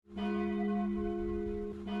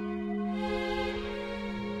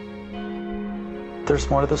there's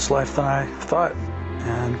more to this life than I thought,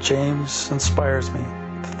 and James inspires me.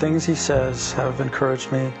 The things he says have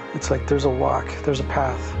encouraged me. It's like there's a walk, there's a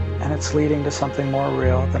path, and it's leading to something more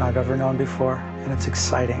real than I've ever known before, and it's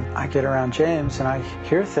exciting. I get around James and I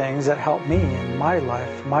hear things that help me in my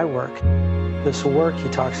life, my work. This work he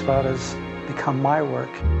talks about has become my work.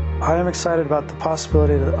 I am excited about the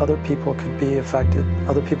possibility that other people could be affected,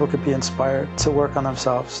 other people could be inspired to work on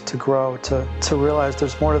themselves, to grow, to realize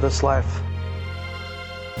there's more to this life.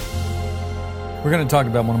 We're going to talk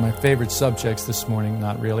about one of my favorite subjects this morning,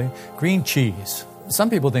 not really, green cheese. Some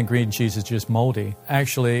people think green cheese is just moldy.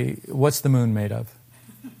 Actually, what's the moon made of?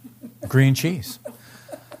 Green cheese.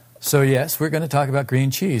 So yes, we're going to talk about green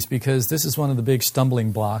cheese because this is one of the big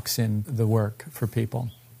stumbling blocks in the work for people.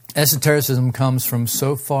 Esotericism comes from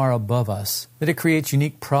so far above us that it creates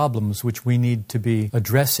unique problems which we need to be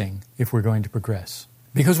addressing if we're going to progress.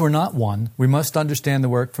 Because we're not one, we must understand the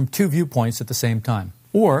work from two viewpoints at the same time.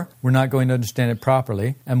 Or we're not going to understand it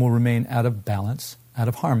properly and will remain out of balance, out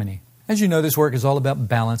of harmony. As you know, this work is all about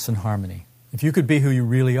balance and harmony. If you could be who you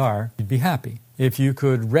really are, you'd be happy. If you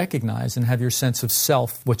could recognize and have your sense of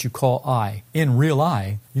self, what you call I, in real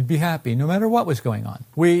I, you'd be happy no matter what was going on.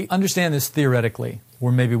 We understand this theoretically,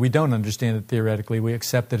 or maybe we don't understand it theoretically. We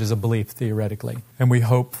accept it as a belief theoretically, and we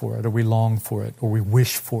hope for it, or we long for it, or we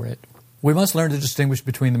wish for it. We must learn to distinguish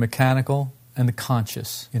between the mechanical and the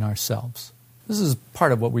conscious in ourselves. This is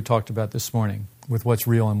part of what we talked about this morning with what's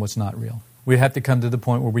real and what's not real. We have to come to the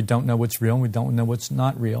point where we don't know what's real and we don't know what's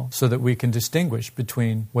not real so that we can distinguish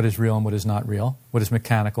between what is real and what is not real, what is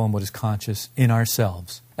mechanical and what is conscious in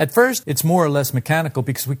ourselves. At first, it's more or less mechanical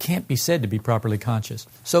because we can't be said to be properly conscious.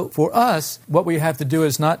 So for us, what we have to do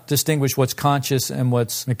is not distinguish what's conscious and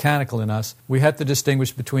what's mechanical in us. We have to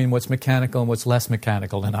distinguish between what's mechanical and what's less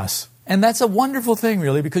mechanical in us. And that's a wonderful thing,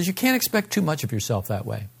 really, because you can't expect too much of yourself that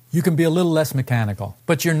way. You can be a little less mechanical,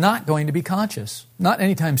 but you're not going to be conscious, not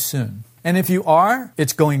anytime soon. And if you are,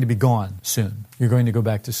 it's going to be gone soon. You're going to go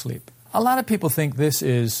back to sleep. A lot of people think this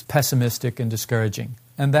is pessimistic and discouraging,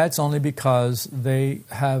 and that's only because they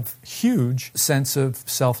have huge sense of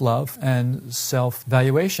self-love and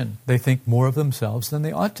self-valuation. They think more of themselves than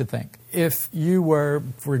they ought to think. If you were,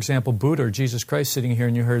 for example, Buddha or Jesus Christ sitting here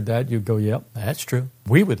and you heard that, you'd go, yep, that's true.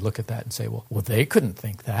 We would look at that and say, well, they couldn't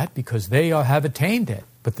think that because they have attained it.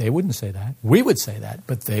 But they wouldn't say that. We would say that,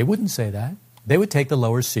 but they wouldn't say that. They would take the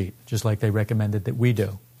lower seat, just like they recommended that we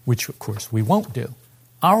do, which, of course, we won't do.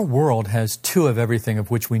 Our world has two of everything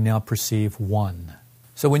of which we now perceive one.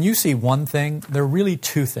 So when you see one thing, there are really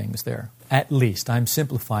two things there. At least. I'm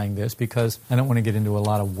simplifying this because I don't want to get into a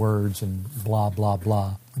lot of words and blah, blah,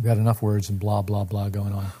 blah. I've got enough words and blah, blah, blah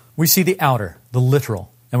going on. We see the outer, the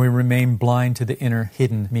literal, and we remain blind to the inner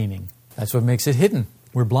hidden meaning. That's what makes it hidden.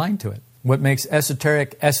 We're blind to it. What makes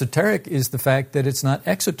esoteric is the fact that it's not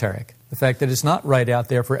exoteric. The fact that it's not right out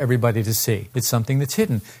there for everybody to see. It's something that's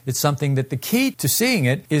hidden. It's something that the key to seeing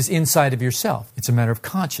it is inside of yourself. It's a matter of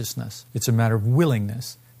consciousness. It's a matter of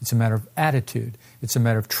willingness. It's a matter of attitude. It's a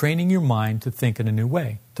matter of training your mind to think in a new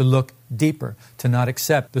way, to look deeper, to not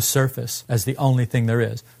accept the surface as the only thing there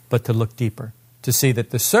is, but to look deeper, to see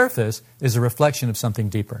that the surface is a reflection of something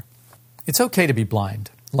deeper. It's okay to be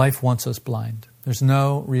blind. Life wants us blind. There's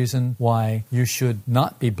no reason why you should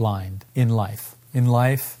not be blind in life. In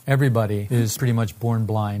life, everybody is pretty much born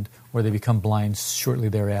blind, or they become blind shortly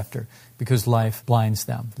thereafter, because life blinds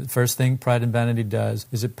them. The first thing pride and vanity does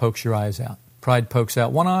is it pokes your eyes out. Pride pokes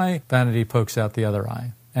out one eye, vanity pokes out the other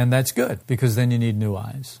eye. And that's good, because then you need new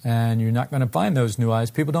eyes. And you're not going to find those new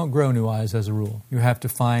eyes. People don't grow new eyes as a rule. You have to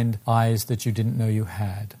find eyes that you didn't know you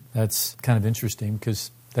had. That's kind of interesting,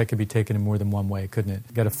 because that could be taken in more than one way, couldn't it?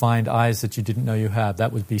 You've got to find eyes that you didn't know you had.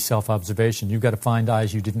 That would be self-observation. You've got to find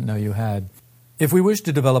eyes you didn't know you had. If we wish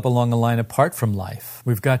to develop along a line apart from life,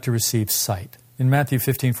 we've got to receive sight. In Matthew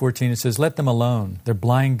 15:14, it says, "Let them alone. They're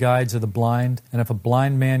blind guides of the blind, and if a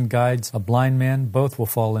blind man guides a blind man, both will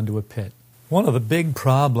fall into a pit." One of the big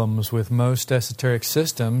problems with most esoteric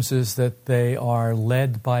systems is that they are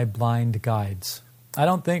led by blind guides. I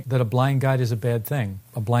don't think that a blind guide is a bad thing.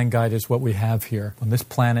 A blind guide is what we have here. On this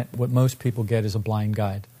planet, what most people get is a blind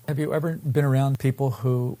guide. Have you ever been around people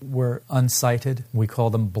who were unsighted? We call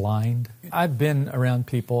them blind. I've been around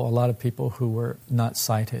people, a lot of people who were not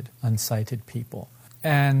sighted, unsighted people.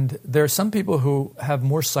 And there are some people who have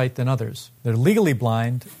more sight than others. They're legally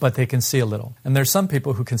blind, but they can see a little. And there are some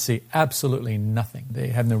people who can see absolutely nothing. They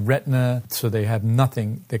have no retina, so they have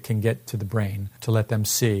nothing that can get to the brain to let them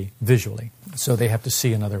see visually. So they have to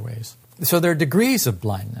see in other ways. So there are degrees of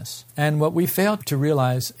blindness. And what we fail to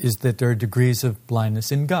realize is that there are degrees of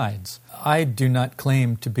blindness in guides. I do not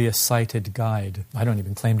claim to be a sighted guide. I don't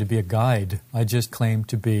even claim to be a guide. I just claim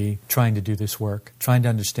to be trying to do this work, trying to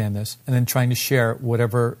understand this, and then trying to share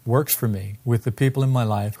whatever works for me with the people in my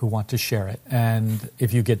life who want to share it. And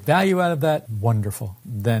if you get value out of that, wonderful.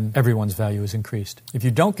 Then everyone's value is increased. If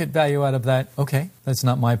you don't get value out of that, okay, that's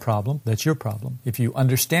not my problem. That's your problem. If you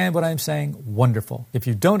understand what I'm saying, wonderful. If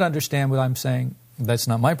you don't understand what I'm saying, that's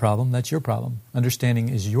not my problem, that's your problem. Understanding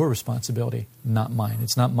is your responsibility, not mine.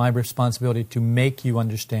 It's not my responsibility to make you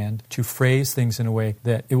understand, to phrase things in a way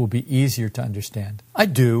that it will be easier to understand. I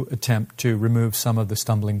do attempt to remove some of the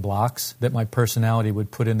stumbling blocks that my personality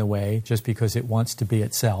would put in the way just because it wants to be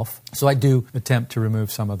itself. So I do attempt to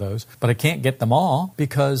remove some of those. But I can't get them all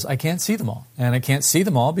because I can't see them all. And I can't see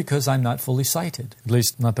them all because I'm not fully sighted, at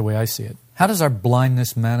least not the way I see it. How does our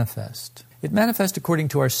blindness manifest? It manifests according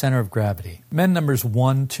to our center of gravity. Men numbers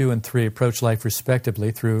 1, 2, and 3 approach life respectively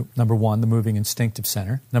through, number 1, the moving instinctive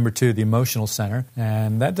center, number 2, the emotional center,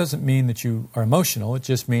 and that doesn't mean that you are emotional, it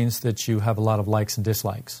just means that you have a lot of likes and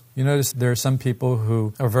dislikes. You notice there are some people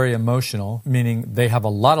who are very emotional, meaning they have a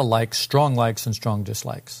lot of likes, and strong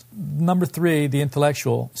dislikes. Number 3, the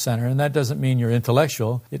intellectual center, and that doesn't mean you're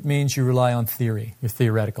intellectual, it means you rely on theory, you're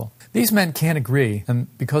theoretical. These men can't agree, and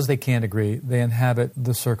because they can't agree, they inhabit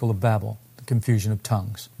the circle of Babel. Confusion of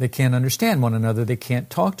tongues. They can't understand one another. They can't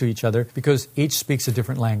talk to each other because each speaks a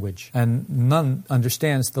different language and none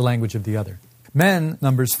understands the language of the other. Men,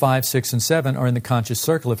 numbers 5, 6, and 7, are in the conscious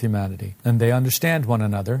circle of humanity and they understand one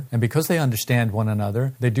another, and because they understand one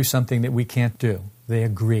another, they do something that we can't do. They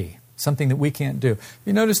agree. Something that we can't do.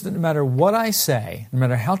 You notice that no matter what I say, no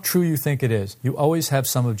matter how true you think it is, you always have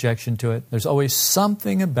some objection to it. There's always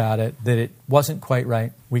something about it that it wasn't quite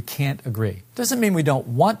right. We can't agree. Doesn't mean we don't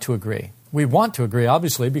want to agree. We want to agree,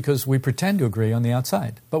 obviously, because we pretend to agree on the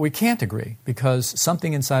outside. But we can't agree because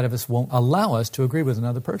something inside of us won't allow us to agree with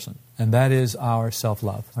another person. And that is our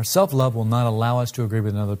self-love. Our self-love will not allow us to agree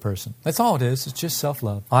with another person. That's all it is. It's just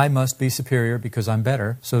self-love. I must be superior because I'm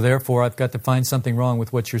better. So therefore, I've got to find something wrong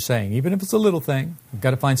with what you're saying. Even if it's a little thing, I've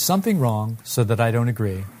got to find something wrong so that I don't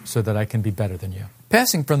agree, so that I can be better than you.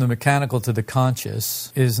 Passing from the mechanical to the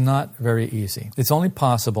conscious is not very easy. It's only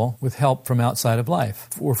possible with help from outside of life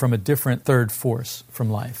or from a different third force from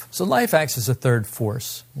life. So life acts as a third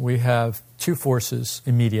force. We have two forces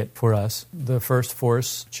immediate for us. The first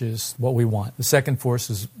force, which is what we want. The second force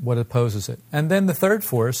is what opposes it. And then the third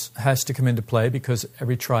force has to come into play because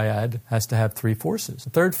every triad has to have three forces.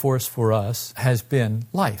 The third force for us has been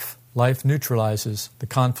life. Life neutralizes the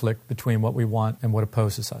conflict between what we want and what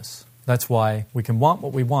opposes us. That's why we can want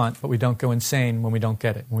what we want, but we don't go insane when we don't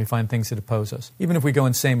get it, when we find things that oppose us. Even if we go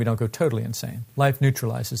insane, we don't go totally insane. Life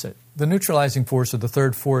neutralizes it. The neutralizing force, or the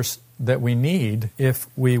third force that we need if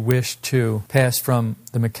we wish to pass from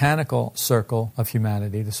the mechanical circle of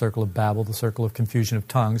humanity, the circle of Babel, the circle of confusion of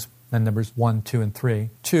tongues, men numbers 1, 2, and 3,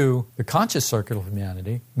 to the conscious circle of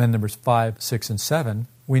humanity, men numbers 5, 6, and 7,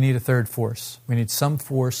 we need a third force. We need some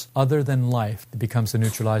force other than life that becomes the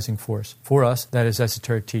neutralizing force. For us, that is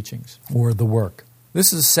esoteric teachings, or the work.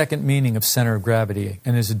 This is the second meaning of center of gravity,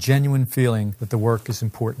 and is a genuine feeling that the work is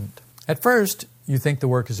important. At first, you think the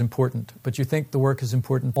work is important, but you think the work is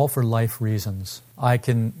important all for life reasons. I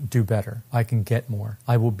can do better. I can get more.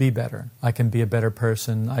 I will be better. I can be a better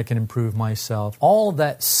person. I can improve myself. All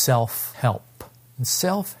that self-help. And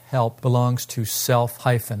self-help belongs to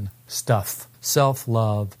self-stuff.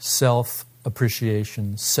 Self-love,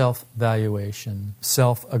 self-appreciation, self-valuation,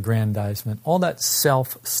 self-aggrandizement, all that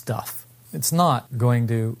self-stuff. It's not going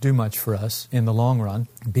to do much for us in the long run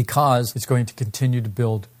because it's going to continue to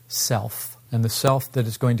build self. And the self that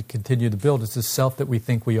is going to continue to build is the self that we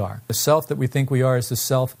think we are. The self that we think we are is the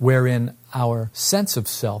self wherein our sense of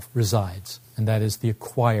self resides, and that is the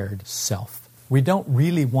acquired self. We don't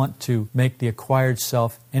really want to make the acquired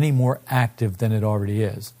self any more active than it already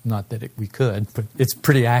is. Not that we could, but it's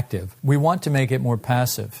pretty active. We want to make it more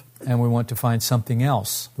passive, and we want to find something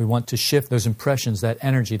else. We want to shift those impressions, that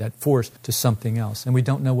energy, that force to something else. And we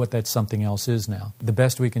don't know what that something else is now. The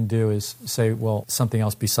best we can do is say, well, something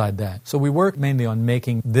else beside that. So we work mainly on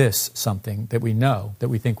making this something that we know, that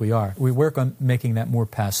we think we are. We work on making that more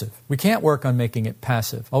passive. We can't work on making it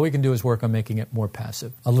passive. All we can do is work on making it more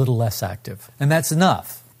passive, a little less active. And that's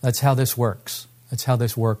enough. That's how this works. That's how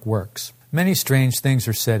this work works. Many strange things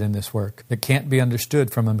are said in this work that can't be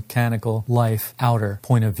understood from a mechanical, life, outer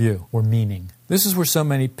point of view or meaning. This is where so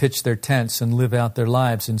many pitch their tents and live out their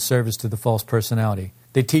lives in service to the false personality.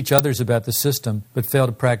 They teach others about the system, but fail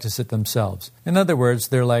to practice it themselves. In other words,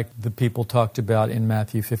 they're like the people talked about in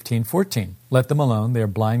Matthew 15:14. Let them alone. They are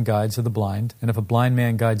blind guides of the blind. And if a blind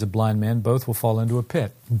man guides a blind man, both will fall into a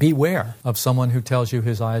pit. Beware of someone who tells you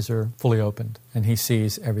his eyes are fully opened and he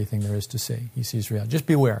sees everything there is to see. He sees reality. Just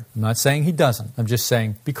beware. I'm not saying he doesn't. I'm just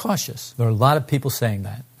saying be cautious. There are a lot of people saying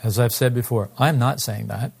that. As I've said before, I'm not saying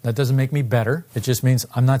that. That doesn't make me better. It just means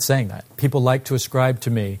I'm not saying that. People like to ascribe to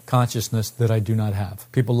me consciousness that I do not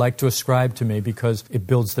have. People like to ascribe to me because it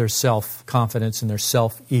builds their self-confidence and their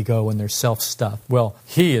self-ego and their self-stuff. Well,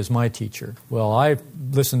 he is my teacher. Well, I've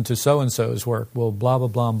listened to so-and-so's work. Well, blah, blah,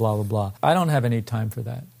 blah, blah, blah, blah. I don't have any time for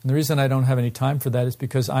that. And the reason I don't have any time for that is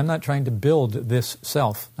because I'm not trying to build this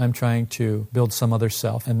self. I'm trying to build some other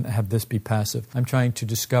self and have this be passive. I'm trying to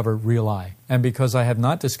discover real I. And because I have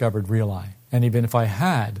not discovered real I, and even if I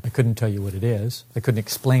had, I couldn't tell you what it is. I couldn't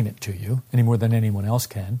explain it to you any more than anyone else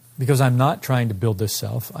can. Because I'm not trying to build this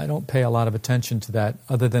self, I don't pay a lot of attention to that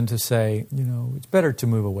other than to say, it's better to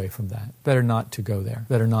move away from that. Better not to go there.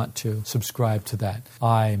 Better not to subscribe to that.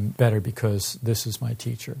 I'm better because this is my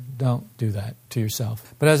teacher. Don't do that to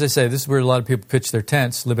yourself. But as I say, this is where a lot of people pitch their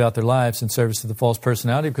tents, live out their lives in service to the false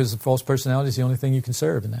personality, because the false personality is the only thing you can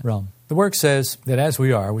serve in that realm. The work says that as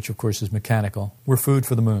we are, which of course is mechanical, we're food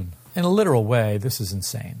for the moon. In a literal way, this is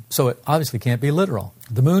insane. So it obviously can't be literal.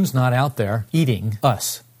 The moon's not out there eating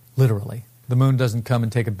us, literally. The moon doesn't come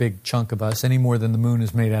and take a big chunk of us any more than the moon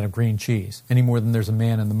is made out of green cheese, any more than there's a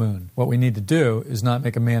man in the moon. What we need to do is not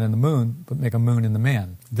make a man in the moon, but make a moon in the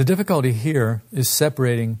man. The difficulty here is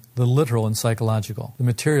separating the literal and psychological, the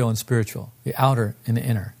material and spiritual, the outer and the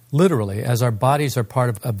inner. Literally, as our bodies are part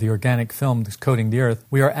of the organic film that's coating the earth,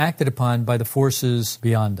 we are acted upon by the forces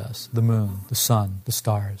beyond us, the moon, the sun, the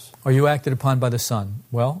stars. Are you acted upon by the sun?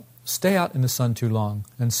 Well, stay out in the sun too long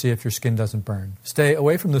and see if your skin doesn't burn. Stay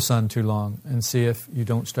away from the sun too long and see if you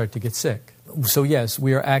don't start to get sick. So yes,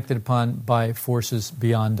 we are acted upon by forces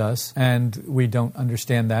beyond us, and we don't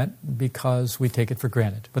understand that because we take it for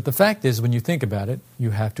granted. But the fact is, when you think about it, you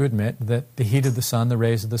have to admit that the heat of the sun, the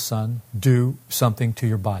rays of the sun, do something to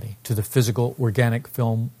your body, to the physical, organic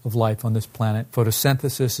film of life on this planet.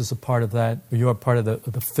 Photosynthesis is a part of that. You are part of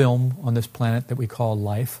the film on this planet that we call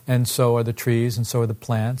life. And so are the trees, and so are the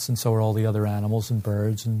plants, and so are all the other animals and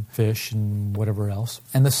birds and fish and whatever else.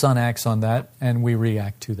 And the sun acts on that, and we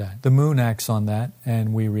react to that. The moon acts on that,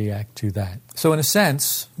 and we react to that. So in a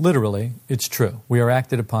sense, literally, it's true. We are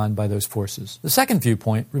acted upon by those forces. The second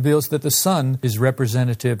viewpoint reveals that the sun is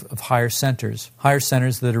representative of higher centers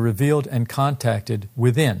that are revealed and contacted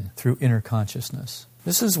within through inner consciousness.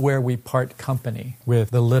 This is where we part company with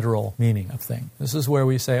the literal meaning of things. This is where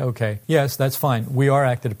we say, okay, yes, that's fine. We are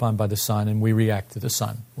acted upon by the sun, and we react to the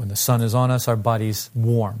sun. When the sun is on us, our bodies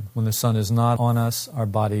warm. When the sun is not on us, our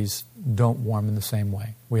bodies don't warm in the same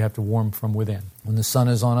way. We have to warm from within. When the sun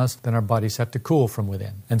is on us, then our bodies have to cool from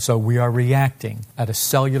within. And so we are reacting at a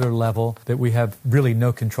cellular level that we have really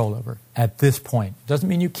no control over at this point. It doesn't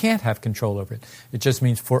mean you can't have control over it. It just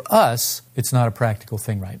means for us, it's not a practical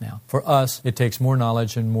thing right now. For us, it takes more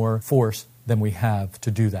knowledge and more force than we have to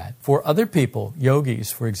do that. For other people,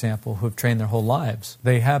 yogis, for example, who have trained their whole lives,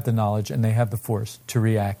 they have the knowledge and they have the force to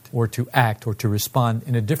react or to act or to respond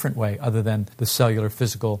in a different way other than the cellular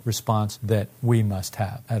physical response that we must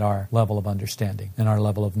have at our level of understanding and our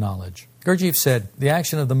level of knowledge. Gurdjieff said, the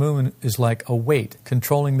action of the moon is like a weight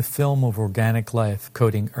controlling the film of organic life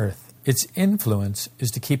coating Earth. Its influence is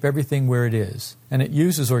to keep everything where it is, and it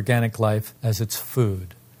uses organic life as its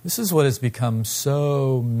food. This is what has become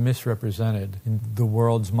so misrepresented in the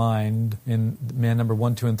world's mind, in man number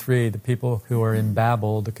 1, 2, and 3, the people who are in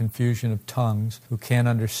Babel, the confusion of tongues, who can't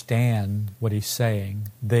understand what he's saying.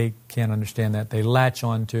 They can't understand that. They latch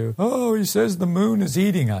on to, oh, he says the moon is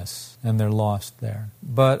eating us, and they're lost there.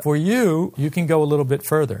 But for you, you can go a little bit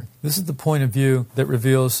further. This is the point of view that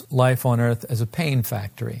reveals life on Earth as a pain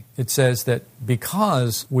factory. It says that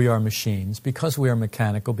because we are machines, because we are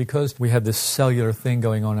mechanical, because we have this cellular thing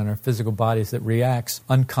going on in our physical bodies that reacts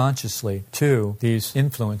unconsciously to these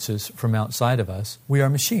influences from outside of us, we are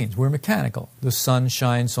machines. We're mechanical. The sun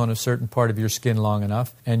shines on a certain part of your skin long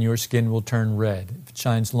enough, and your skin will turn red. If it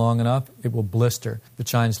shines long enough, it will blister. If it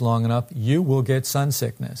shines long enough, you will get sun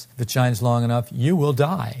sickness. If it shines long enough, you will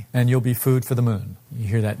die, and you'll be food for the moon. You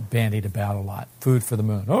hear that bandied about a lot. Food for the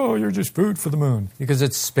moon. Oh, you're just food for the moon. Because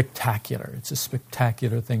it's spectacular. It's a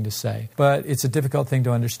spectacular thing to say. But it's a difficult thing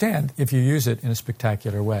to understand if you use it in a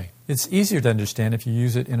spectacular way. It's easier to understand if you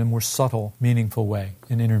use it in a more subtle, meaningful way,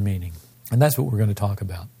 an inner meaning. And that's what we're going to talk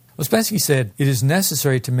about. Ouspensky said, it is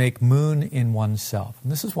necessary to make moon in oneself.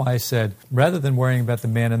 And this is why I said, rather than worrying about the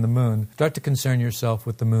man and the moon, start to concern yourself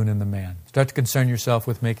with the moon and the man. Start to concern yourself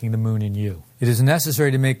with making the moon in you. It is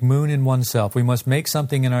necessary to make moon in oneself. We must make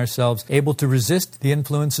something in ourselves able to resist the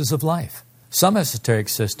influences of life. Some esoteric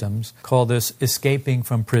systems call this escaping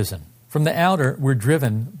from prison. From the outer, we're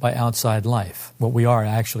driven by outside life. What we are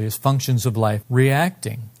actually is functions of life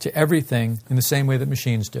reacting to everything in the same way that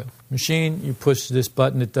machines do. Machine, you push this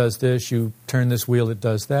button, it does this. You turn this wheel, it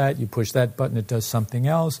does that. You push that button, it does something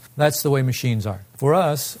else. That's the way machines are. For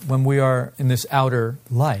us, when we are in this outer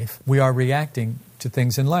life, we are reacting to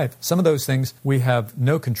things in life. Some of those things we have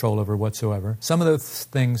no control over whatsoever. Some of those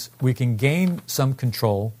things we can gain some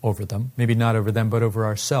control over them, maybe not over them, but over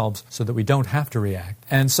ourselves so that we don't have to react.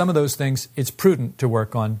 And some of those things it's prudent to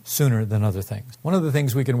work on sooner than other things. One of the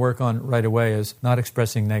things we can work on right away is not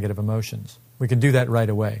expressing negative emotions. We can do that right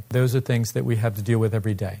away. Those are things that we have to deal with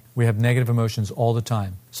every day. We have negative emotions all the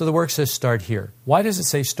time. So the work says start here. Why does it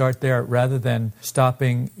say start there rather than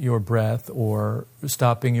stopping your breath or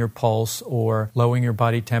stopping your pulse or lowering your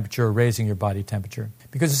body temperature or raising your body temperature?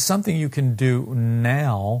 Because it's something you can do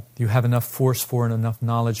now, you have enough force for and enough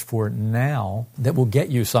knowledge for now that will get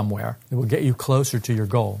you somewhere, that will get you closer to your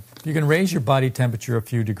goal. You can raise your body temperature a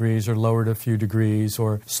few degrees or lower it a few degrees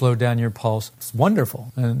or slow down your pulse. It's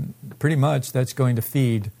wonderful. And pretty much that's going to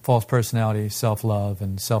feed false personality, self-love,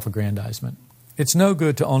 and self-aggrandizement. It's no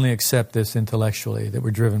good to only accept this intellectually, that we're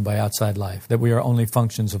driven by outside life, that we are only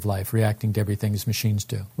functions of life, reacting to everything as machines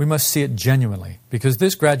do. We must see it genuinely, because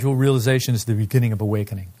this gradual realization is the beginning of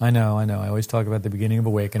awakening. I know. I always talk about the beginning of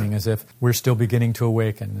awakening as if we're still beginning to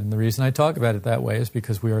awaken. And the reason I talk about it that way is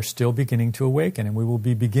because we are still beginning to awaken, and we will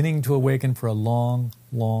be beginning to awaken for a long,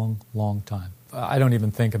 long, long time. I don't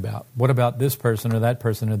even think about, what about this person or that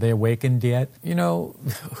person? Are they awakened yet? You know,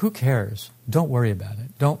 who cares? Don't worry about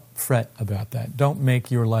it. Don't fret about that. Don't make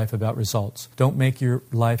your life about results. Don't make your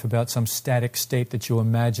life about some static state that you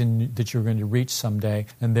imagine that you're going to reach someday,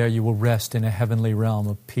 and there you will rest in a heavenly realm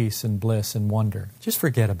of peace and bliss and wonder. Just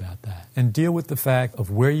forget about that and deal with the fact of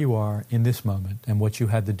where you are in this moment and what you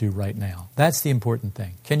had to do right now. That's the important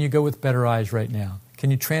thing. Can you go with better eyes right now? Can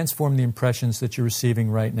you transform the impressions that you're receiving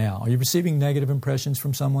right now? Are you receiving negative impressions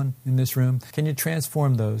from someone in this room? Can you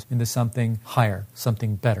transform those into something higher,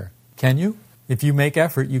 something better? Can you? If you make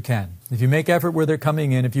effort, you can. If you make effort where they're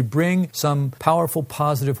coming in, if you bring some powerful,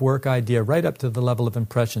 positive work idea right up to the level of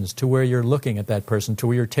impressions, to where you're looking at that person, to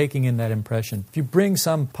where you're taking in that impression, if you bring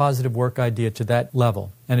some positive work idea to that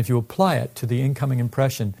level, and if you apply it to the incoming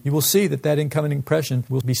impression, you will see that that incoming impression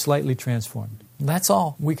will be slightly transformed. That's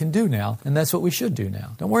all we can do now, and that's what we should do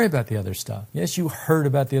now. Don't worry about the other stuff. Yes, you heard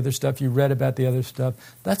about the other stuff, you read about the other stuff.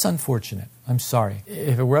 That's unfortunate. I'm sorry.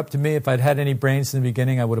 If it were up to me, if I'd had any brains in the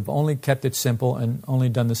beginning, I would have only kept it simple and only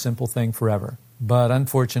done the simple thing forever. But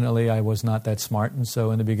unfortunately, I was not that smart, and so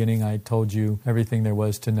in the beginning I told you everything there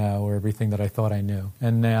was to know, or everything that I thought I knew.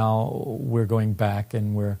 And now we're going back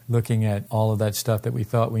and we're looking at all of that stuff that we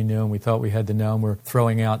thought we knew and we thought we had to know, and we're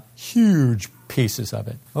throwing out huge pieces of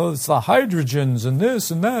it. Oh, it's the hydrogens and this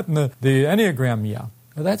and that and the Enneagram. Yeah,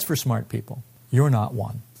 well, that's for smart people. You're not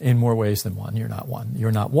one. In more ways than one, you're not one.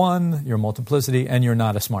 You're not one, you're multiplicity, and you're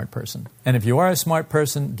not a smart person. And if you are a smart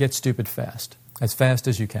person, get stupid fast. As fast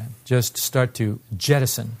as you can. Just start to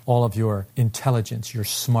jettison all of your intelligence, your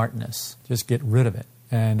smartness. Just get rid of it.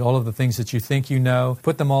 And all of the things that you think you know,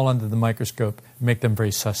 put them all under the microscope. Make them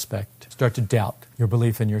very suspect. Start to doubt your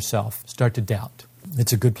belief in yourself. Start to doubt.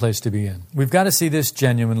 It's a good place to be in. We've got to see this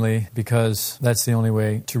genuinely, because that's the only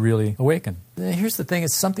way to really awaken. Here's the thing,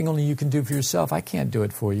 it's something only you can do for yourself. I can't do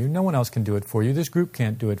it for you. No one else can do it for you. This group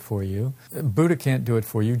can't do it for you. Buddha can't do it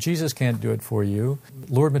for you. Jesus can't do it for you.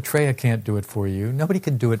 Lord Maitreya can't do it for you. Nobody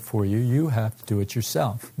can do it for you. You have to do it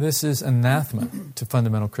yourself. This is anathema to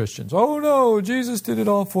fundamental Christians. Oh no, Jesus did it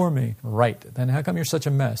all for me. Right. Then how come you're such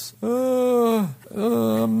a mess?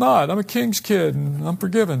 I'm not. I'm a king's kid and I'm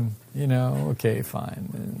forgiven. You know, okay,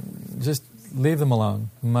 fine. Just leave them alone.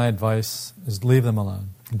 My advice is leave them alone.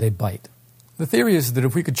 They bite. The theory is that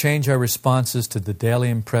if we could change our responses to the daily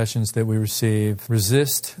impressions that we receive,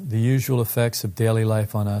 resist the usual effects of daily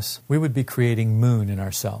life on us, we would be creating moon in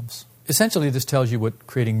ourselves. Essentially, this tells you what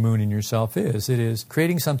creating moon in yourself is. It is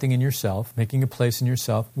creating something in yourself, making a place in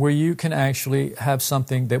yourself where you can actually have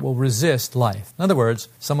something that will resist life. In other words,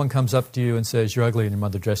 someone comes up to you and says, you're ugly and your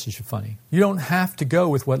mother dresses you funny. You don't have to go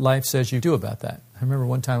with what life says you do about that. I remember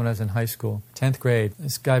one time when I was in high school, 10th grade,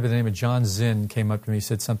 this guy by the name of John Zinn came up to me and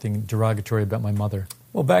said something derogatory about my mother.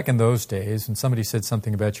 Well, back in those days, when somebody said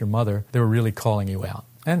something about your mother, they were really calling you out.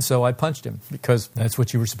 And so I punched him because that's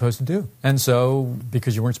what you were supposed to do. And so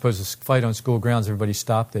because you weren't supposed to fight on school grounds, everybody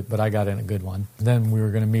stopped it, but I got in a good one. Then we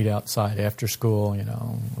were going to meet outside after school,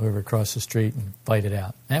 over across the street and fight it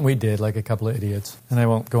out. And we did, like a couple of idiots. And I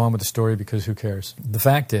won't go on with the story because who cares? The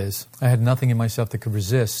fact is, I had nothing in myself that could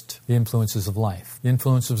resist the influences of life. The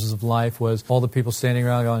influences of life was all the people standing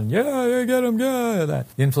around going, yeah, get him, yeah,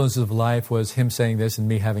 that. The influences of life was him saying this and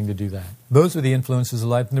me having to do that. Those were the influences of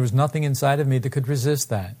life, and there was nothing inside of me that could resist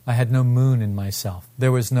that. I had no moon in myself.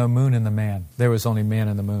 There was no moon in the man. There was only man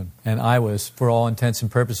in the moon. And I was, for all intents and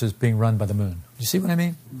purposes, being run by the moon. You see what I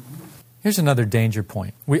mean? Here's another danger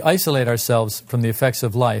point. We isolate ourselves from the effects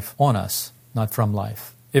of life on us, not from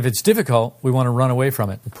life. If it's difficult, we want to run away from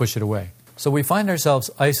it and push it away. So we find ourselves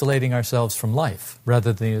isolating ourselves from life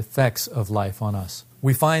rather than the effects of life on us.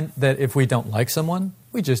 We find that if we don't like someone,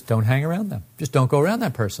 we just don't hang around them. Just don't go around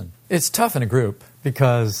that person. It's tough in a group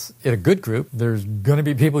because in a good group, there's going to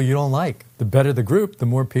be people you don't like. The better the group, the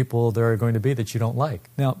more people there are going to be that you don't like.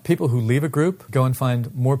 Now, people who leave a group, go and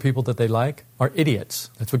find more people that they like, are idiots.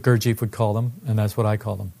 That's what Gurdjieff would call them, and that's what I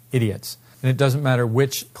call them, idiots. And it doesn't matter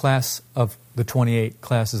which class of the 28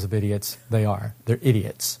 classes of idiots they are. They're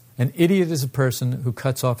idiots. An idiot is a person who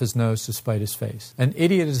cuts off his nose to spite his face. An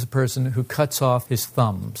idiot is a person who cuts off his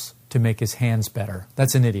thumbs to make his hands better.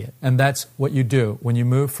 That's an idiot. And that's what you do when you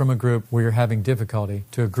move from a group where you're having difficulty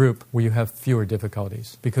to a group where you have fewer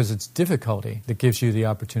difficulties. Because it's difficulty that gives you the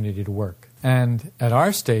opportunity to work. And at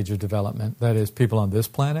our stage of development, that is, people on this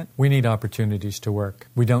planet, we need opportunities to work.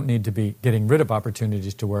 We don't need to be getting rid of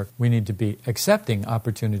opportunities to work. We need to be accepting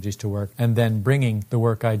opportunities to work and then bringing the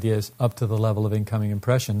work ideas up to the level of incoming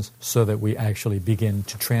impressions so that we actually begin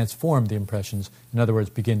to transform the impressions. In other words,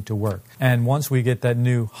 begin to work. And once we get that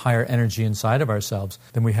new higher energy inside of ourselves,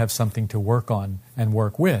 then we have something to work on and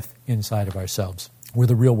work with inside of ourselves, where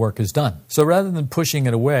the real work is done. So rather than pushing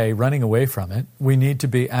it away, running away from it, we need to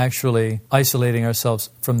be actually isolating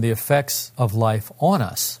ourselves from the effects of life on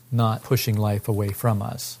us, not pushing life away from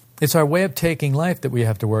us. It's our way of taking life that we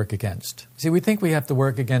have to work against. See, we think we have to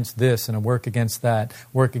work against this and work against that,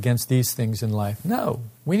 work against these things in life. No,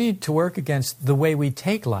 we need to work against the way we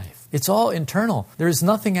take life. It's all internal. There is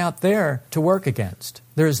nothing out there to work against.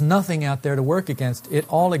 There is nothing out there to work against. It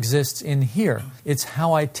all exists in here. It's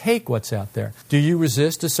how I take what's out there. Do you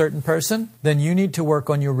resist a certain person? Then you need to work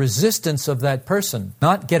on your resistance of that person.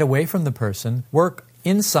 Not get away from the person. Work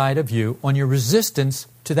inside of you on your resistance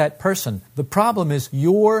to that person. The problem is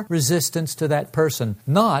your resistance to that person,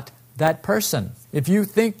 not that person. If you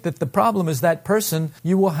think that the problem is that person,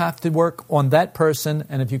 you will have to work on that person,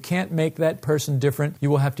 and if you can't make that person different, you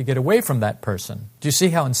will have to get away from that person. Do you see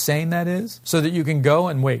how insane that is? So that you can go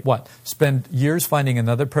and spend years finding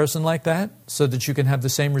another person like that, so that you can have the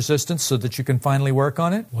same resistance, so that you can finally work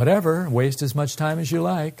on it? Whatever, waste as much time as you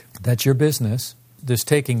like. That's your business. This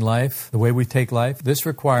taking life, the way we take life, this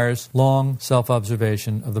requires long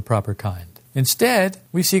self-observation of the proper kind. Instead,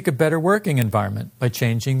 we seek a better working environment by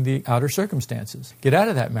changing the outer circumstances. Get out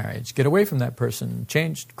of that marriage. Get away from that person.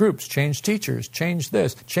 Change groups. Change teachers. Change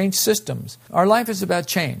this. Change systems. Our life is about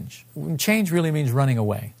change. Change really means running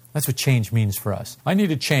away. That's what change means for us. I need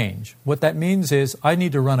to change. What that means is I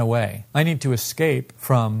need to run away. I need to escape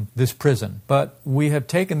from this prison. But we have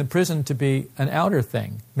taken the prison to be an outer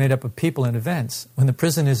thing made up of people and events, when the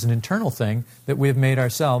prison is an internal thing that we have made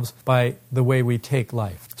ourselves by the way we take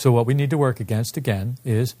life. So what we need to work against, again,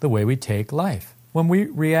 is the way we take life. When we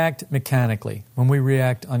react mechanically, when we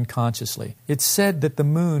react unconsciously, it's said that the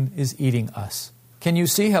moon is eating us. Can you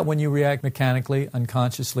see how when you react mechanically,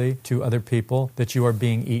 unconsciously to other people, that you are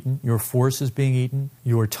being eaten? Your force is being eaten.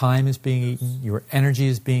 Your time is being eaten. Your energy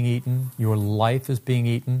is being eaten. Your life is being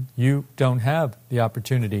eaten. You don't have the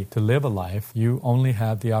opportunity to live a life. You only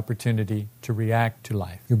have the opportunity to react to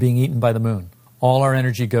life. You're being eaten by the moon. All our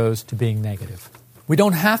energy goes to being negative. We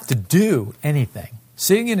don't have to do anything.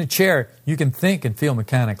 Sitting in a chair, you can think and feel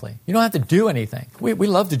mechanically. You don't have to do anything. We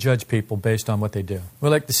love to judge people based on what they do. We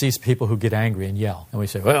like to see people who get angry and yell. And we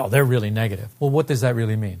say, well, they're really negative. Well, what does that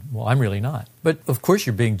really mean? Well, I'm really not. But of course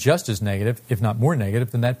you're being just as negative, if not more negative,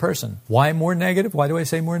 than that person. Why more negative? Why do I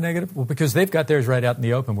say more negative? Well, because they've got theirs right out in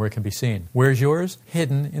the open where it can be seen. Where's yours?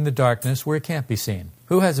 Hidden in the darkness where it can't be seen.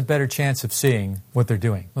 Who has a better chance of seeing what they're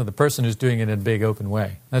doing? Well, the person who's doing it in a big open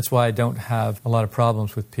way. That's why I don't have a lot of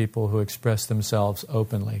problems with people who express themselves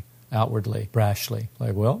openly, outwardly, brashly.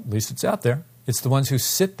 Like, well, at least it's out there. It's the ones who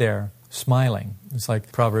sit there smiling. It's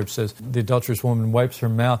like Proverbs says, the adulterous woman wipes her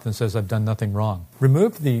mouth and says, I've done nothing wrong.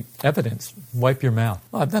 Remove the evidence. Wipe your mouth.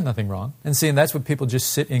 Well, I've done nothing wrong. And see, and that's what people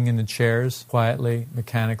just sitting in the chairs, quietly,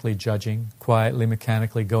 mechanically judging, quietly,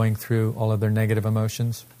 mechanically going through all of their negative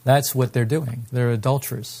emotions. That's what they're doing. They're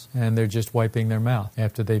adulterers, and they're just wiping their mouth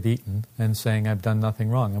after they've eaten and saying, I've done nothing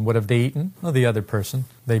wrong. And what have they eaten? Well, the other person.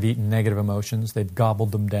 They've eaten negative emotions. They've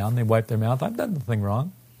gobbled them down. They wipe their mouth. I've done nothing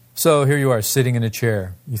wrong. So here you are, sitting in a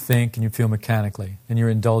chair. You think and you feel mechanically, and you're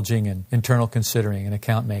indulging in internal considering and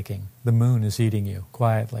account making. The moon is eating you,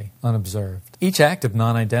 quietly, unobserved. Each act of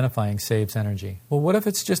non-identifying saves energy. Well, what if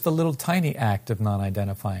it's just a little tiny act of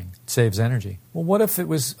non-identifying? It saves energy. Well, what if it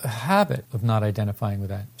was a habit of not identifying with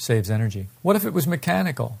that? Saves energy. What if it was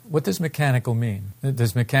mechanical? What does mechanical mean?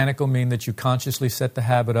 Does mechanical mean that you consciously set the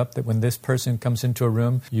habit up that when this person comes into a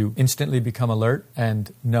room, you instantly become alert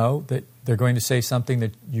and know that they're going to say something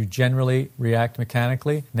that you generally react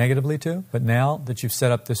mechanically, negatively to? But now that you've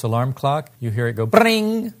set up this alarm clock, you hear it go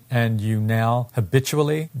bring, and you now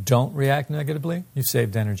habitually don't react negatively, you've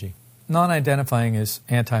saved energy. Non-identifying is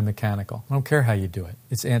anti-mechanical. I don't care how you do it.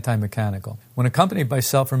 It's anti-mechanical. When accompanied by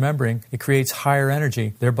self-remembering, it creates higher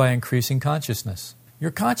energy, thereby increasing consciousness.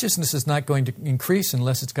 Your consciousness is not going to increase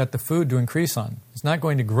unless it's got the food to increase on. It's not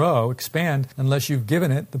going to grow, expand, unless you've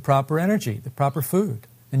given it the proper energy, the proper food.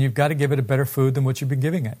 And you've got to give it a better food than what you've been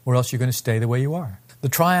giving it, or else you're going to stay the way you are. The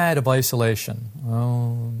triad of isolation.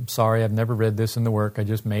 Oh, sorry, I've never read this in the work. I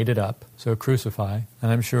just made it up. So crucify. And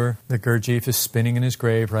I'm sure that Gurdjieff is spinning in his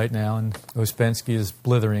grave right now, and Ouspensky is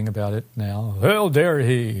blithering about it now. How dare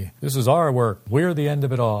he? This is our work. We're the end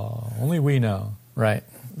of it all. Only we know. Right.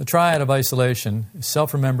 The triad of isolation is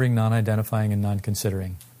self-remembering, non-identifying, and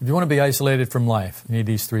non-considering. If you want to be isolated from life, you need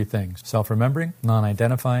these three things: self-remembering,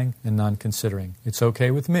 non-identifying, and non-considering. It's okay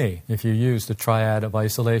with me if you use the triad of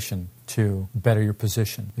isolation to better your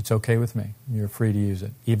position. It's okay with me. You're free to use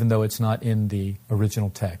it, even though it's not in the original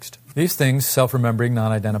text. These things, self-remembering,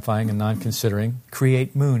 non-identifying, and non-considering,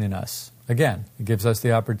 create moon in us. Again, it gives us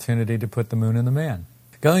the opportunity to put the moon in the man.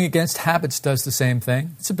 Going against habits does the same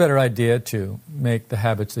thing. It's a better idea to make the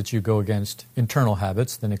habits that you go against internal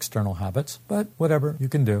habits than external habits, but whatever, you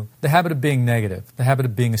can do. The habit of being negative, the habit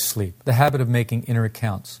of being asleep, the habit of making inner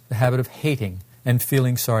accounts, the habit of hating and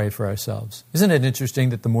feeling sorry for ourselves. Isn't it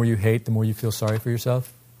interesting that the more you hate, the more you feel sorry for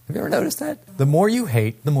yourself? Have you ever noticed that? The more you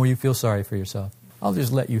hate, the more you feel sorry for yourself. I'll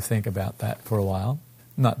just let you think about that for a while.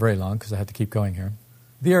 Not very long, because I have to keep going here.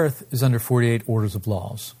 The Earth is under 48 orders of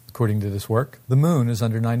laws. According to this work, the moon is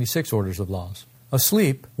under 96 orders of laws.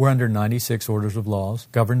 Asleep, we're under 96 orders of laws,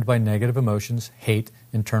 governed by negative emotions, hate,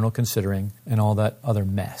 internal considering, and all that other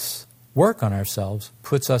mess. Work on ourselves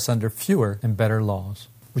puts us under fewer and better laws,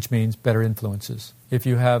 which means better influences. If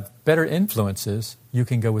you have better influences, you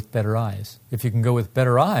can go with better eyes. If you can go with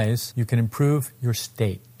better eyes, you can improve your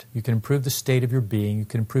state. You can improve the state of your being. You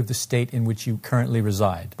can improve the state in which you currently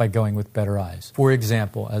reside by going with better eyes. For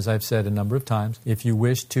example, as I've said a number of times, if you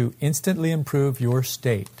wish to instantly improve your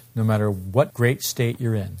state, no matter what great state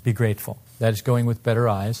you're in, be grateful. That is going with better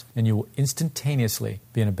eyes, and you will instantaneously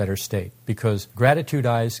be in a better state, because gratitude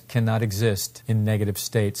eyes cannot exist in negative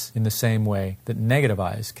states in the same way that negative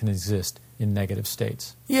eyes can exist in negative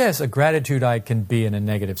states. Yes, a gratitude eye can be in a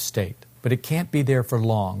negative state, but it can't be there for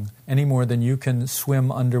long, any more than you can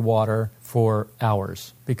swim underwater for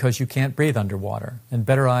hours, because you can't breathe underwater. And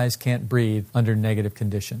better eyes can't breathe under negative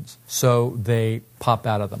conditions. So they pop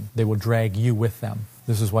out of them. They will drag you with them.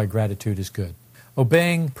 This is why gratitude is good.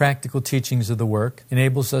 Obeying practical teachings of the work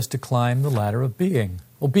enables us to climb the ladder of being.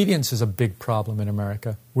 Obedience is a big problem in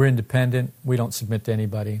America. We're independent. We don't submit to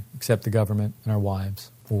anybody except the government and our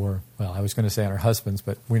wives. Or, well, I was going to say on our husbands,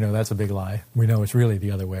 but we know that's a big lie. We know it's really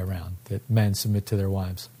the other way around, that men submit to their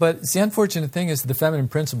wives. But the unfortunate thing is the feminine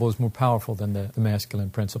principle is more powerful than the masculine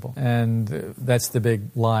principle. And that's the big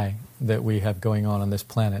lie that we have going on this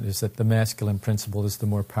planet, is that the masculine principle is the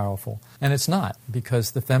more powerful. And it's not,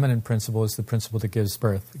 because the feminine principle is the principle that gives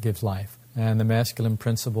birth, gives life. And the masculine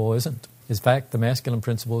principle isn't. In fact, the masculine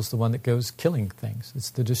principle is the one that goes killing things.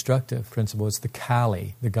 It's the destructive principle. It's the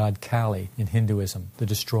Kali, the god Kali in Hinduism, the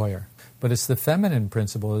destroyer. But it's the feminine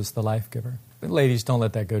principle is the life giver. But ladies, don't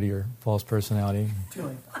let that go to your false personality. Too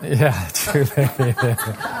late. Yeah, too late.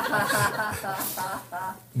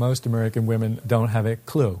 Most American women don't have a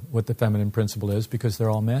clue what the feminine principle is, because they're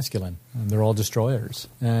all masculine and they're all destroyers.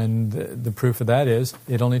 And the proof of that is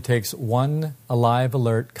it only takes one alive,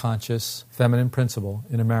 alert, conscious feminine principle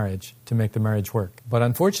in a marriage to make the marriage work. But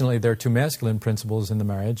unfortunately, there are two masculine principles in the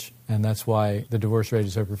marriage, and that's why the divorce rate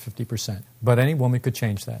is over 50%. But any woman could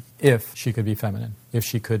change that if she could be feminine, if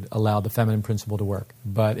she could allow the feminine principle to work.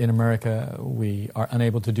 But in America, we are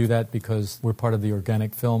unable to do that because we're part of the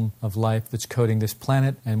organic film of life that's coating this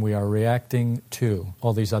planet, and we are reacting to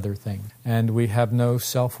all these other things. And we have no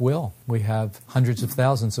self-will. We have hundreds of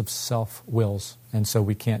thousands of self-wills. And so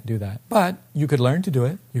we can't do that. But you could learn to do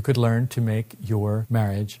it. You could learn to make your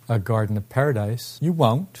marriage a garden of paradise. You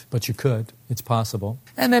won't, but you could. It's possible.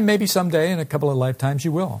 And then maybe someday, in a couple of lifetimes,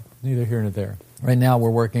 you will. Neither here nor there. Right now, we're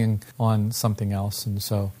working on something else. And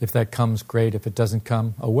so if that comes, great. If it doesn't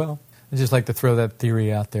come, oh well. I just like to throw that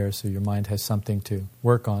theory out there so your mind has something to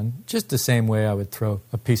work on. Just the same way I would throw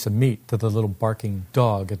a piece of meat to the little barking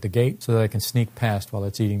dog at the gate so that I can sneak past while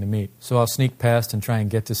it's eating the meat. So I'll sneak past and try and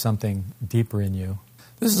get to something deeper in you.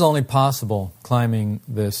 This is only possible, climbing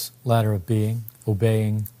this ladder of being,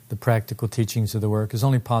 obeying the practical teachings of the work, is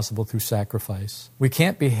only possible through sacrifice. We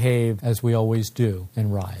can't behave as we always do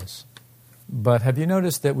and rise. But have you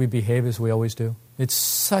noticed that we behave as we always do? It's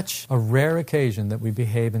such a rare occasion that we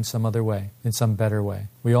behave in some other way, in some better way.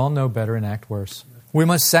 We all know better and act worse. We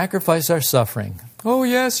must sacrifice our suffering. Oh,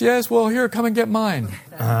 yes, well, here, come and get mine.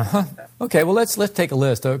 Okay, well, let's take a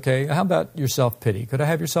list, okay? How about your self-pity? Could I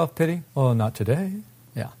have your self-pity? Oh, not today.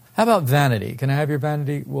 Yeah. How about vanity? Can I have your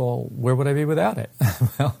vanity? Well, where would I be without it?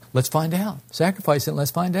 Well, let's find out. Sacrifice it and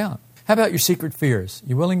let's find out. How about your secret fears?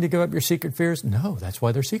 You willing to give up your secret fears? No, that's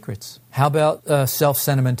why they're secrets. How about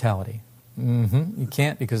self-sentimentality? You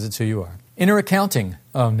can't because it's who you are. Inner accounting.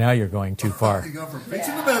 Oh, now you're going too far. You're going from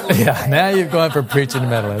preaching to meddling. Yeah, now you're going from preaching to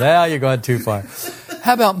meddling. Now you're going too far.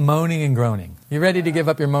 How about moaning and groaning? You ready to give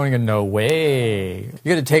up your moaning and no way.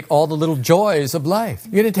 You're going to take all the little joys of life.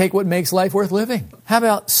 You're going to take what makes life worth living. How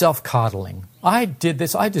about self-coddling? I did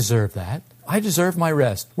this. I deserve that. I deserve my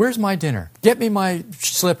rest. Where's my dinner? Get me my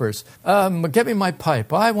slippers. Get me my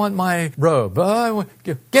pipe. I want my robe.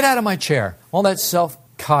 Get out of my chair. All that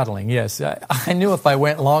self-coddling, yes. I knew if I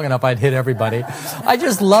went long enough, I'd hit everybody. I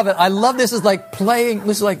just love it. I love this. Is like playing.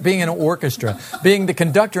 This is like being in an orchestra, being the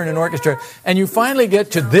conductor in an orchestra, and you finally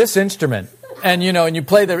get to this instrument. And and you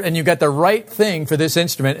play and you got the right thing for this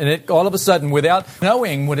instrument, and it all of a sudden, without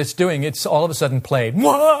knowing what it's doing, it's all of a sudden played.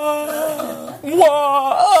 Whoa!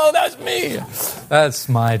 Oh, that's me. That's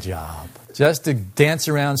my job. Just to dance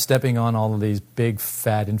around, stepping on all of these big,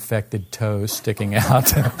 fat, infected toes sticking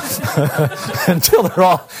out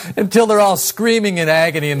until they're all screaming in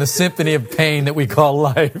agony in the symphony of pain that we call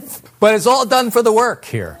life. But it's all done for the work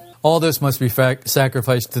here. All this must be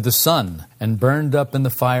sacrificed to the sun and burned up in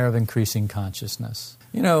the fire of increasing consciousness.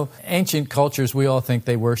 Ancient cultures, we all think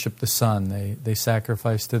they worship the sun. They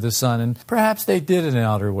sacrifice to the sun, and perhaps they did in an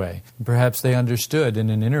outer way. Perhaps they understood in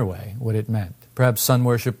an inner way what it meant. Perhaps sun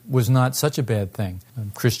worship was not such a bad thing.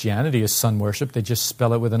 Christianity is sun worship. They just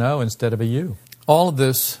spell it with an O instead of a U. All of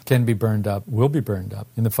this can be burned up, will be burned up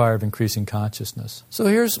in the fire of increasing consciousness. So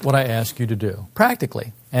here's what I ask you to do.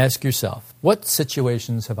 Practically, ask yourself, what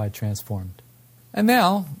situations have I transformed? And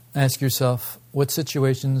now, ask yourself, what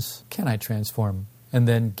situations can I transform? And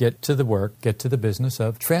then get to the work, get to the business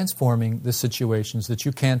of transforming the situations that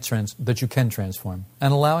you can transform,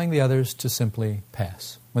 and allowing the others to simply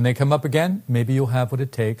pass. When they come up again, maybe you'll have what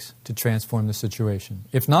it takes to transform the situation.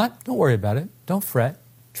 If not, don't worry about it. Don't fret.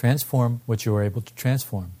 Transform what you are able to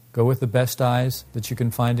transform. Go with the best eyes that you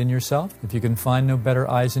can find in yourself. If you can find no better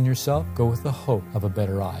eyes in yourself, go with the hope of a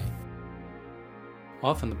better eye.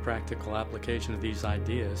 Often the practical application of these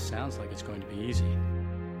ideas sounds like it's going to be easy.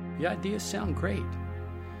 The ideas sound great.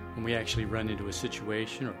 When we actually run into a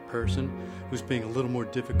situation or a person who's being a little more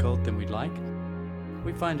difficult than we'd like,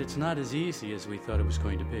 we find it's not as easy as we thought it was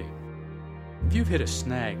going to be. If you've hit a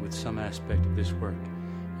snag with some aspect of this work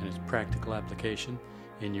and its practical application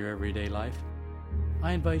in your everyday life,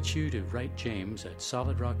 I invite you to write James at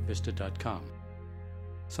solidrockvista.com.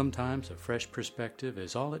 Sometimes a fresh perspective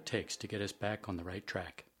is all it takes to get us back on the right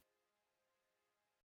track.